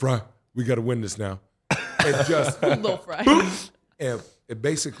game, Lil Fry. We got to win this now. And just Lil Fry. And it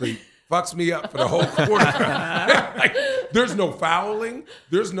basically fucks me up for the whole quarter. Like, there's no fouling.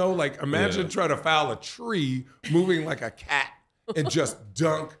 There's no imagine trying to foul a tree moving like a cat and just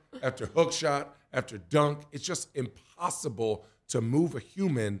dunk after hook shot after dunk. It's just impossible to move a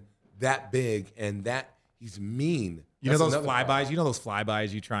human that big and that he's mean. You know That's those another flybys? problem. You know those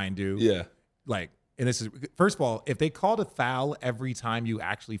flybys you try and do? Yeah. And this is, first of all, if they called a foul every time you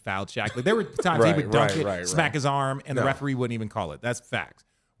actually fouled Shaq, there were times he would dunk it, smack his arm, and the referee wouldn't even call it. That's facts.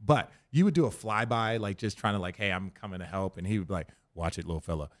 But you would do a flyby, just trying to hey, I'm coming to help. And he would be like, watch it, little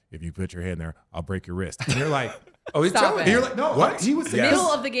fella. If you put your hand there, I'll break your wrist. And you're like, oh, he's telling you. you. You're like, no, What? He was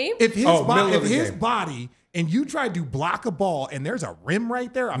Middle of the game? If his, middle of the game. body and you try to block a ball and there's a rim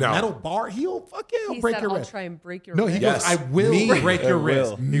right there, a No. metal bar, he'll He break said, your I'll wrist. try and break your No, wrist. he Yes. goes, I will Me. break your I wrist.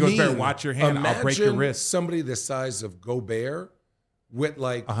 will. He goes, better Mean. watch your hand. I'll break your Imagine wrist. somebody the size of Gobert with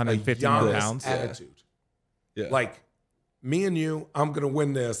 150 a Giannis pounds. attitude. Yeah. Like me and you, I'm gonna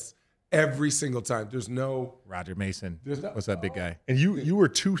win this every single time. There's no Roger Mason. There's no- What's that big guy? And you were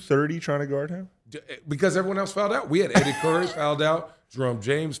 230 trying to guard him? because everyone else fouled out. We had Eddie Curry fouled out, Jerome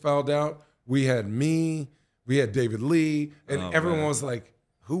James fouled out. We had me, we had David Lee, and everyone man. was like,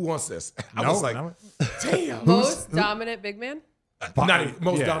 "Who wants this?" I No, was like, no. "Damn." Most dominant big man? Not even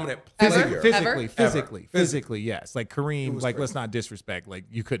most Yeah. dominant Ever? player. Physically, yes. Like Kareem, was let's not disrespect.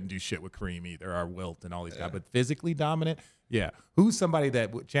 You couldn't do shit with Kareem either, or Wilt and all these guys. But physically dominant, yeah. Who's somebody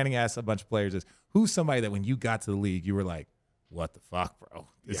that Channing asked a bunch of players is who's somebody that when you got to the league, you were like, what the fuck, bro?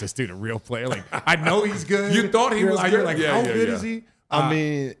 Is this dude a real player? I know he's good. You thought he You're was like, good? You're like, Yeah, how yeah, good yeah. is he? I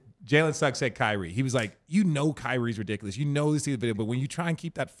mean, Jalen Suggs said Kyrie. He was like, Kyrie's ridiculous. You know this video, but when you try and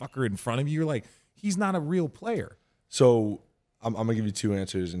keep that fucker in front of you, you're like, he's not a real player. so I'm going to give you 2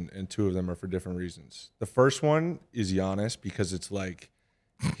 answers, and 2 of them are for different reasons. The first one is Giannis because it's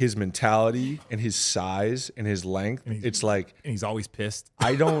his mentality and his size and his length. It's And he's always pissed.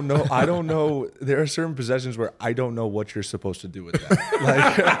 I don't know. There are certain possessions where I don't know what you're supposed to do with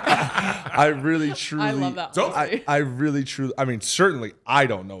that. I really, truly. I love that. honesty. I really, truly. I mean, certainly, I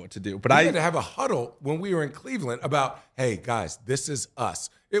don't know what to do. But We I had to have a huddle when we were in Cleveland about, hey, guys, this is us.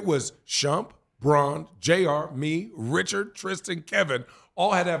 It was Shump, Braun, JR, me, Richard, Tristan, Kevin,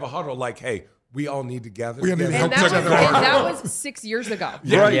 all had to have a huddle hey, we all need to gather together. And that was 6 years ago.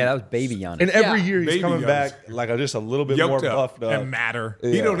 Yeah. Yeah, that was baby Giannis. and every Yeah. year he's Baby coming Giannis. back just a little bit Yoked more up buffed up. And matter.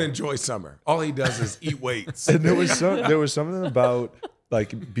 He Yeah. don't enjoy summer. All he does is eat weights. And there was something about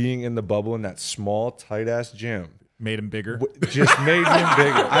being in the bubble in that small tight ass gym. Made him bigger. Just made him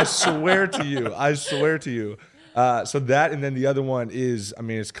bigger. I swear to you. So that, and then the other one is,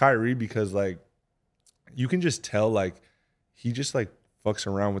 it's Kyrie because you can just tell he just fucks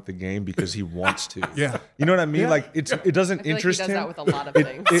around with the game because he wants to. Yeah. You know what I mean? Yeah. It doesn't I feel interest like he does him. that with a lot of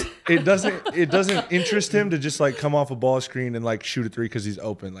things. It doesn't interest him to just come off a ball screen and shoot a 3 because he's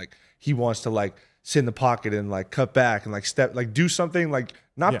open. He wants to sit in the pocket and cut back and step do something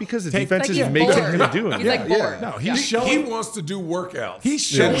not Yeah. because the Take- defense Like is he's making bored. him do it. He's bored. No, he's Yeah. showing. He wants to do workouts. He's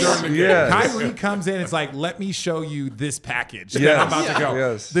showing. during the game. Yes. Kyrie comes in. It's let me show you this package that Yes. I'm about to go.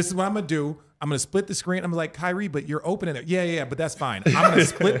 Yes. This is what I'm gonna do. I'm going to split the screen. I'm like, Kyrie, but you're open in there. Yeah, but that's fine. I'm going to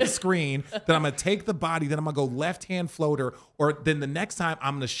split the screen. Then I'm going to take the body. Then I'm going to go left-hand floater. Or then the next time,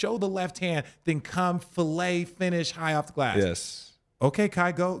 I'm going to show the left hand, then come fillet, finish high off the glass. Yes. Okay,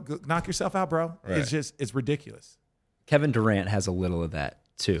 Kai, go knock yourself out, bro. Right. It's ridiculous. Kevin Durant has a little of that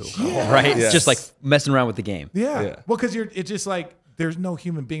too, Yeah. right? Yes. Just like messing around with the game. Yeah. Well, because it's just like there's no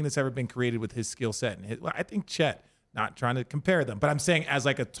human being that's ever been created with his skill set. And I think Chet, not trying to compare them, but I'm saying as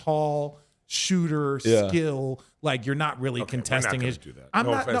like a tall shooter skill, like you're not really contesting his. Do that. I'm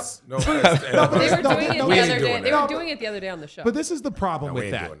no not. Offense. No, No offense. They were doing it the We ain't other doing day. They that. were doing it the other day on the show. But this is the problem we with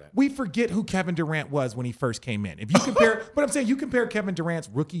ain't that. doing that. We forget who Kevin Durant was when he first came in. If you compare, but I'm saying you compare Kevin Durant's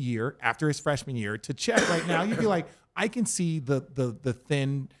rookie year after his freshman year to Chet right now, you'd be like, I can see the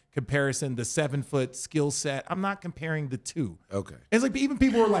thin comparison, the 7-foot skill set. I'm not comparing the two. Okay. It's like even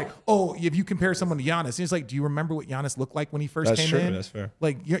people were like, oh, if you compare someone to Giannis, it's like, do you remember what Giannis looked like when he first That's came true. in? That's fair.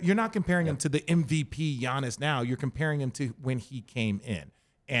 Like you're not comparing him to the MVP Giannis now. You're comparing him to when he came in.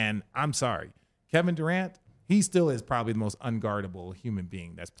 And I'm sorry, Kevin Durant, he still is probably the most unguardable human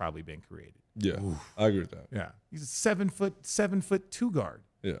being that's probably been created. Yeah, I agree with that. Yeah, he's a 7'2" guard.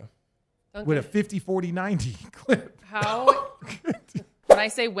 Yeah, with a 50-40-90 clip. How? When I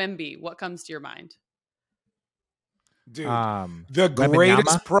say Wemby, what comes to your mind? Dude, the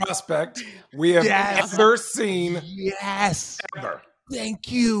greatest prospect we have ever seen. Yes. Ever. Thank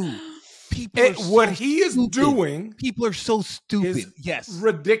you. People What he is doing. People are so stupid. Is yes.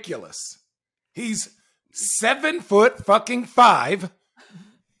 ridiculous. He's 7'5".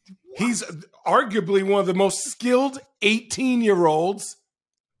 He's arguably one of the most skilled 18-year-olds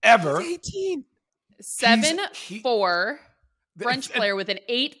ever. 18. 7'4", French player with an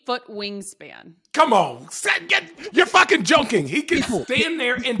 8-foot wingspan. Come on, you're fucking joking. He can stand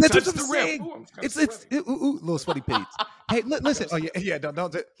there and That's touch what the I'm rim. saying. Ooh, I'm It's little sweaty pants. Hey, listen. Oh yeah.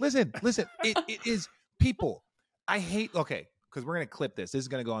 Don't. Listen. It is people. I hate. Okay, because we're gonna clip this. This is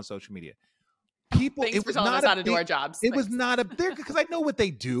gonna go on social media. People. Thanks it for was telling not us how to do our jobs. It was not a there because I know what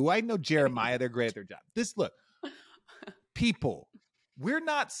they do. I know Jeremiah. They're great at their job. Look. People. We're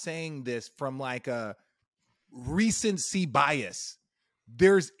not saying this from like a recency bias.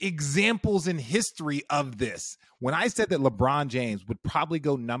 There's examples in history of this. When I said that LeBron James would probably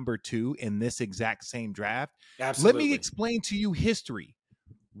go number 2 in this exact same draft, Absolutely. let me explain to you history.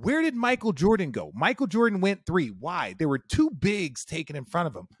 Where did Michael Jordan go? Michael Jordan went 3. Why? There were 2 bigs taken in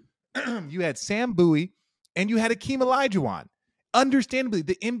front of him. You had Sam Bowie and you had Akeem Olajuwon. Understandably,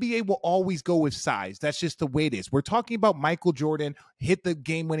 the NBA will always go with size. That's just the way it is. We're talking about Michael Jordan hit the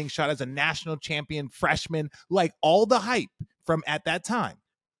game-winning shot as a national champion freshman, like all the hype from at that time.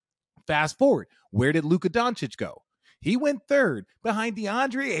 Fast forward, where did Luka Doncic go? He went 3rd behind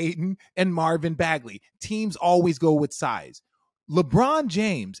DeAndre Ayton and Marvin Bagley. Teams always go with size. LeBron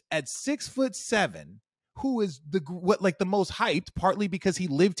James at 6'7", who is the most hyped, partly because he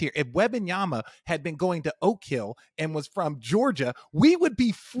lived here. If Wembanyama had been going to Oak Hill and was from Georgia, we would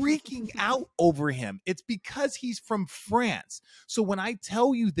be freaking out over him. It's because he's from France. So when I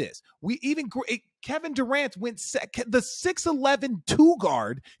tell you this, Kevin Durant went the 6'11" 2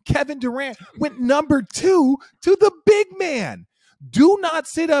 guard. Kevin Durant went number 2 to the big man. Do not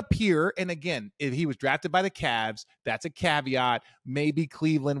sit up here. And again, if he was drafted by the Cavs, that's a caveat. Maybe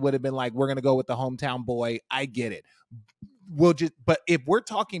Cleveland would have been like, we're going to go with the hometown boy. I get it. But if we're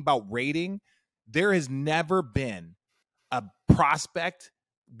talking about rating, there has never been a prospect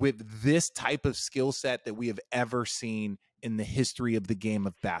with this type of skill set that we have ever seen in the history of the game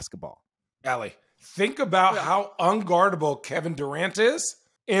of basketball. Allie, think about how unguardable Kevin Durant is,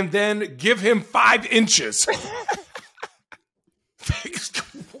 and then give him 5 inches.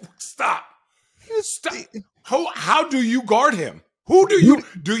 Stop. How do you guard him? Who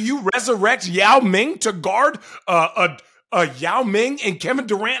do you resurrect Yao Ming to guard Yao Ming, and Kevin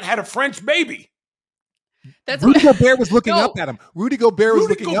Durant had a French baby? Rudy Gobert was looking up at him. Rudy Gobert was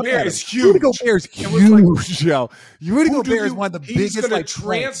looking up at him. Rudy Gobert is huge. Rudy Gobert is huge, yo. Rudy Gobert is one of the He's biggest. going to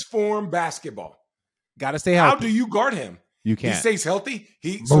transform basketball. Got to stay healthy. How do you guard him? You can't. He stays healthy.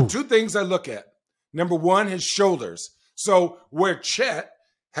 So 2 things I look at. Number 1, his shoulders. So where Chet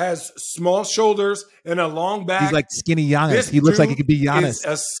has small shoulders and a long back. He's like skinny Giannis. He looks like he could be Giannis. Is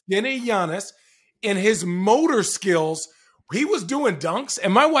a skinny Giannis. In his motor skills, he was doing dunks,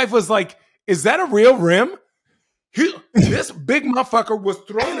 and my wife was like, is that a real rim? This big motherfucker was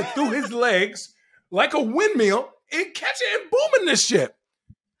throwing it through his legs like a windmill and catching and booming this shit.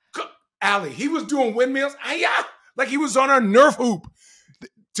 Allie, he was doing windmills. Like he was on a Nerf hoop.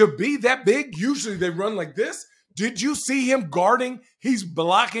 To be that big, usually they run like this. Did you see him guarding? He's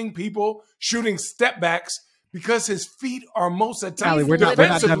blocking people, shooting step backs because his feet are most of the time. Allie, we're not done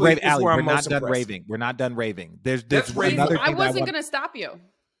defensively raving. is Allie, where we're I'm not most done impressed. raving. We're not done raving. There's That's raving. another I thing wasn't going to stop you.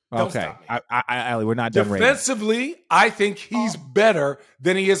 Okay, Allie, we're not done raving. Defensively, I think he's better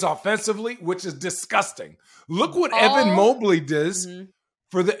than he is offensively, which is disgusting. Look what Evan Mobley does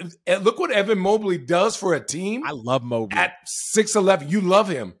for the. Look what Evan Mobley does for a team. I love Mobley at 6'11". You love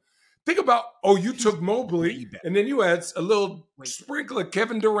him. Think about you took Mobley and then you had a little sprinkle of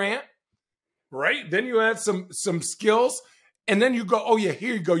Kevin Durant, right? Then you had some skills, and then you go,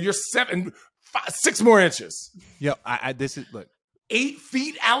 here you go. You're 6 more inches. Yo, this is look. 8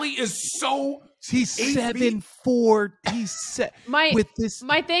 feet. Allie is so. He's 7'4". He's set. My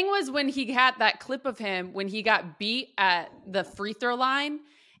thing was when he had that clip of him when he got beat at the free throw line,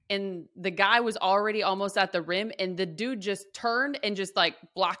 and the guy was already almost at the rim, and the dude just turned and just like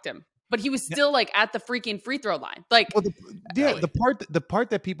blocked him. But he was still like at the freaking free throw line. Like, the part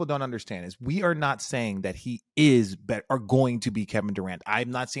that people don't understand is we are not saying that he is going to be Kevin Durant.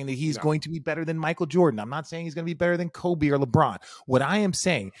 I'm not saying that he's going to be better than Michael Jordan. I'm not saying he's going to be better than Kobe or LeBron. What I am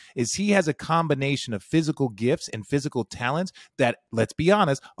saying is he has a combination of physical gifts and physical talents that, let's be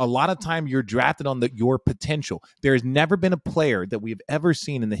honest, a lot of time you're drafted on your potential. There has never been a player that we've ever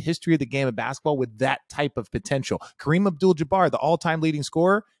seen in the history of the game of basketball with that type of potential. Kareem Abdul-Jabbar, the all-time leading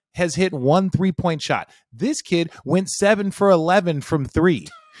scorer, has hit 1 3-point shot. This kid went 7 for 11 from 3.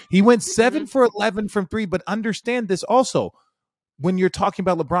 He went 7 for 11 from 3, but understand this also. When you're talking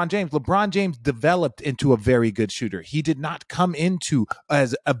about LeBron James developed into a very good shooter. He did not come into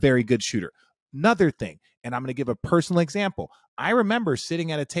as a very good shooter. Another thing, and I'm going to give a personal example. I remember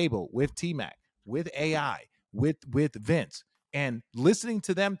sitting at a table with T-Mac, with AI, with Vince, and listening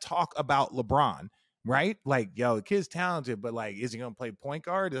to them talk about LeBron. Right? Like, yo, the kid's talented, but like, is he going to play point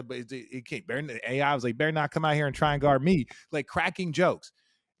guard? It can't. AI was like, better not come out here and try and guard me. Like, cracking jokes.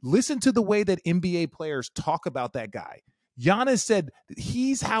 Listen to the way that NBA players talk about that guy. Giannis said,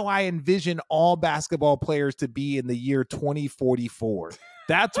 he's how I envision all basketball players to be in the year 2044.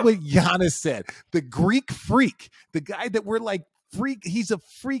 That's what Giannis said. The Greek freak, the guy that we're like, he's a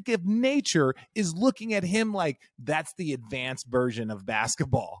freak of nature, is looking at him like that's the advanced version of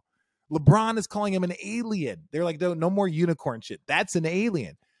basketball. LeBron is calling him an alien. They're like, no more unicorn shit. That's an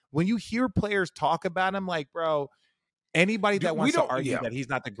alien. When you hear players talk about him, like, bro, anybody that wants to argue that he's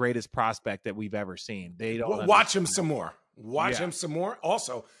not the greatest prospect that we've ever seen, they don't watch him some more. Watch him some more.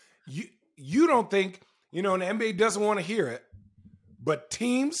 Also, you don't think, and the NBA doesn't want to hear it, but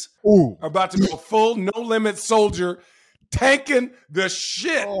teams are about to go full no-limit soldier, tanking the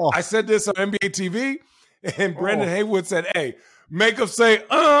shit. I said this on NBA TV, and Brendan Haywood said, hey, make them say,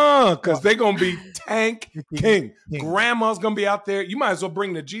 because they're going to be tank king. Grandma's going to be out there. You might as well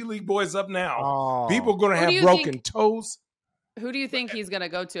bring the G League boys up now. People are going to have broken toes. Who do you think he's going to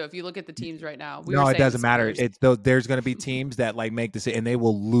go to if you look at the teams right now? No, it doesn't matter. There's going to be teams that like make this, and they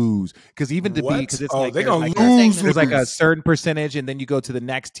will lose. Because even to be, because it's like, they're going to lose. There's like a certain percentage, and then you go to the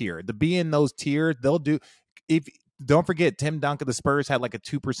next tier. To be in those tiers, they'll do. Don't forget, Tim Duncan, the Spurs had like a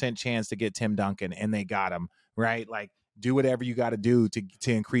 2% chance to get Tim Duncan, and they got him, right? Like, do whatever you got to do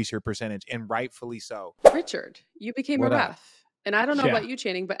to increase your percentage, and rightfully so. Richard, you became a ref. And I don't know about you,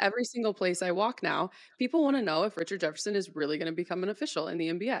 Channing, but every single place I walk now, people want to know if Richard Jefferson is really going to become an official in the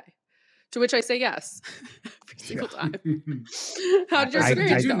NBA. To which I say yes every single time. How did your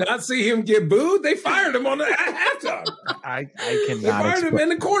experience Did you not see him get booed? They fired him on the halftime. I cannot. They fired him in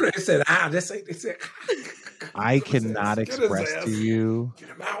the corner. They said, this ain't. They said, I cannot express to you. Get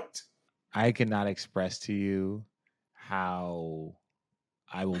him out. I cannot express to you how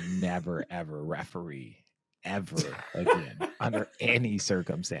I will never ever referee ever again under any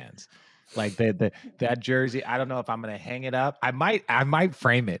circumstance. Like that jersey, I don't know if I'm gonna hang it up. I might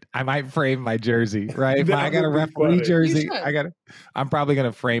frame it. I might frame my jersey, right? I got a referee jersey. I'm probably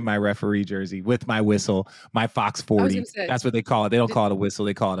gonna frame my referee jersey with my whistle, my Fox 40. That's what they call it. They don't call it a whistle,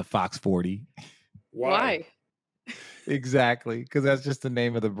 they call it a Fox 40. Why? Exactly, because that's just the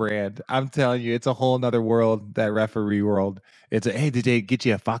name of the brand. I'm telling you, it's a whole nother world, that referee world. It's hey, did they get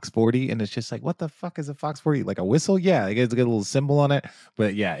you a Fox 40? And it's just like, what the fuck is a Fox 40? Like a whistle? Yeah, it gets a little symbol on it.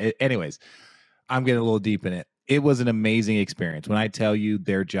 But yeah, anyways, I'm getting a little deep in it. It was an amazing experience. When I tell you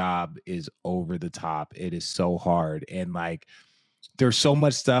their job is over the top, it is so hard. And like, there's so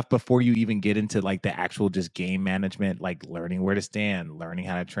much stuff before you even get into like the actual just game management, like learning where to stand, learning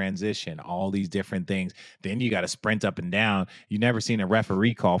how to transition, all these different things. Then you got to sprint up and down. You never seen a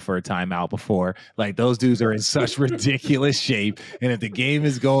referee call for a timeout before. Like those dudes are in such ridiculous shape. And if the game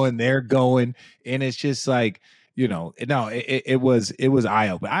is going, they're going. And it's just like, it was eye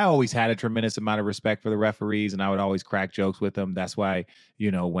opening. I always had a tremendous amount of respect for the referees, and I would always crack jokes with them. That's why,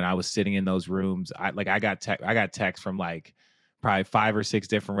 when I was sitting in those rooms, I got texts from like probably 5 or 6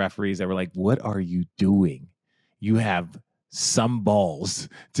 different referees that were like, "What are you doing? You have some balls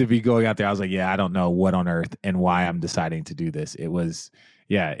to be going out there." I was like, "Yeah, I don't know what on earth and why I'm deciding to do this." It was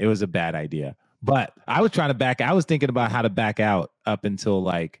a bad idea. But I was thinking about how to back out up until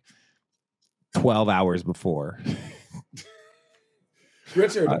like 12 hours before.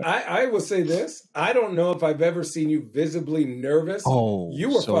 Richard, I will say this. I don't know if I've ever seen you visibly nervous. Oh, you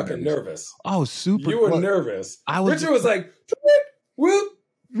were so fucking nervous. Oh, super. You were nervous. Richard was like, whoop,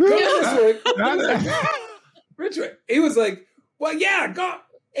 go this way. Richard, he was like, well, yeah, go.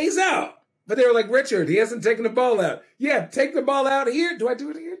 He's out. But they were like, Richard, he hasn't taken the ball out. Yeah, take the ball out here. Do I do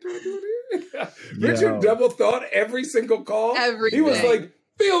it here? Do I do it here? Richard double thought every single call. Everything. He was like,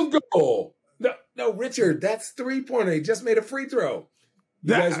 field goal. No, Richard, that's 3-pointer. He just made a free throw.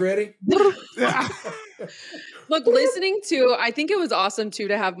 You guys ready? Look, listening to, I think it was awesome too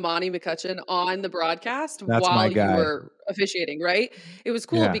to have Monty McCutcheon on the broadcast while you were officiating, right? It was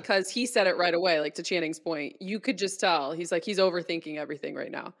cool because he said it right away, like to Channing's point. You could just tell. He's like, he's overthinking everything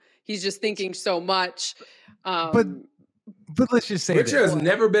right now. He's just thinking so much. But let's just say Richard has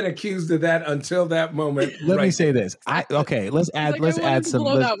never been accused of that until that moment. Let me say this. Let's add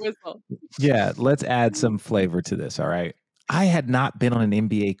some flavor to this. All right. I had not been on an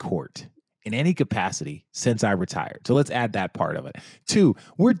NBA court in any capacity since I retired. So let's add that part of it. 2,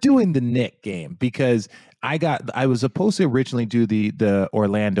 we're doing the Knick game because I was supposed to originally do the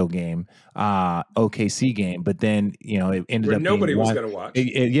Orlando game, OKC game, but then it ended up nobody being was going to watch.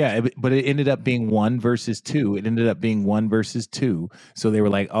 But it ended up being 1 versus 2. It ended up being 1 versus 2. So they were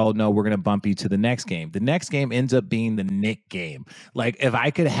like, "Oh no, we're going to bump you to the next game." The next game ends up being the Knicks game. Like if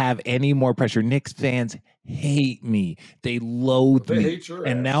I could have any more pressure, Knicks fans hate me. They loathe me. Hate your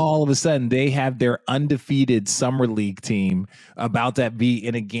and ass. now all of a sudden they have their undefeated summer league team about to be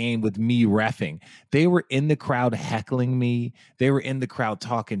in a game with me reffing. They were in the crowd heckling me. They were in the crowd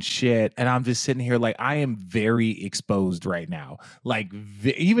talking shit. And I'm just sitting here like, I am very exposed right now. Like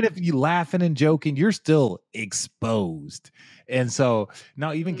even if you laughing and joking, you're still exposed. And so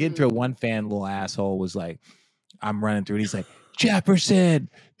now even getting to one fan, little asshole was like, I'm running through and he's like, "Jefferson,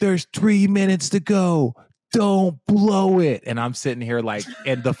 there's 3 minutes to go. Don't blow it." And I'm sitting here like,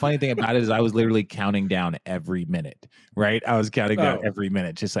 and the funny thing about it is I was literally counting down every minute, right? I was counting down every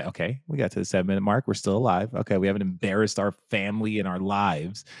minute, just like, okay, we got to the 7-minute mark. We're still alive. Okay, we haven't embarrassed our family and our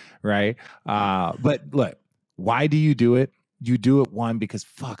lives, right? But look, why do you do it? You do it, 1, because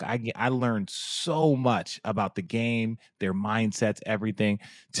I learned so much about the game, their mindsets, everything.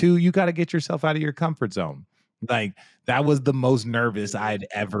 2, you got to get yourself out of your comfort zone. Like that was the most nervous I'd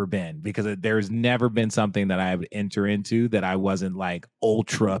ever been because there's never been something that I would enter into that I wasn't like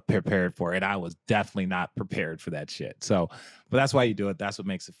ultra prepared for. And I was definitely not prepared for that shit. So, but that's why you do it. That's what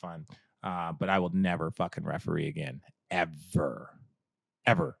makes it fun. But I will never fucking referee again. Ever.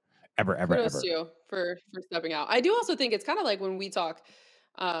 Kudos to you for stepping out. I do also think it's kind of like when we talk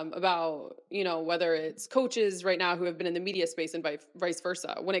about, whether it's coaches right now who have been in the media space and vice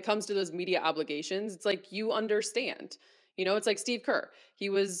versa. When it comes to those media obligations, it's like you understand. It's like Steve Kerr. He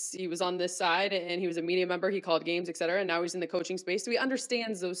was on this side and he was a media member. He called games, et cetera. And now he's in the coaching space. So he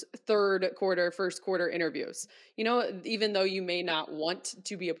understands those third quarter, first quarter interviews. Even though you may not want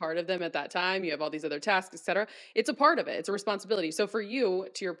to be a part of them at that time, you have all these other tasks, et cetera. It's a part of it. It's a responsibility. So for you,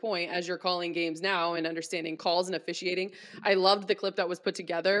 to your point, as you're calling games now and understanding calls and officiating, I loved the clip that was put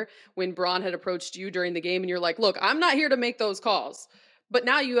together when Braun had approached you during the game and you're like, "Look, I'm not here to make those calls." But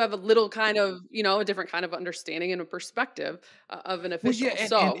now you have a little kind of, a different kind of understanding and a perspective of an official.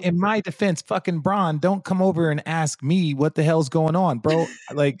 Well, in my defense, fucking Braun, don't come over and ask me what the hell's going on, bro.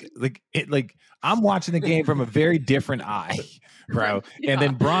 like I'm watching the game from a very different eye, bro. Yeah. And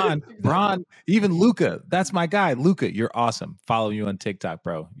then Braun, even Luka, that's my guy. Luka, you're awesome. Follow you on TikTok,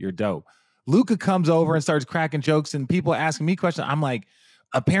 bro. You're dope. Luka comes over and starts cracking jokes and people asking me questions. I'm like,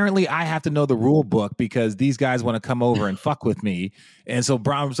 apparently I have to know the rule book because these guys want to come over and fuck with me. And so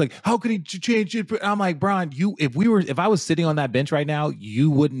Braun was like, "How could he change it?" I'm like, "Braun, if I was sitting on that bench right now,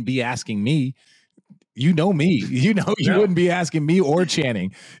 you wouldn't be asking me. You know me. You wouldn't be asking me or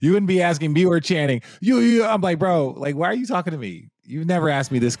Channing. You wouldn't be asking me or Channing. I'm like, bro, like, why are you talking to me? You've never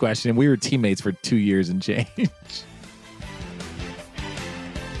asked me this question. We were teammates for 2 years and change."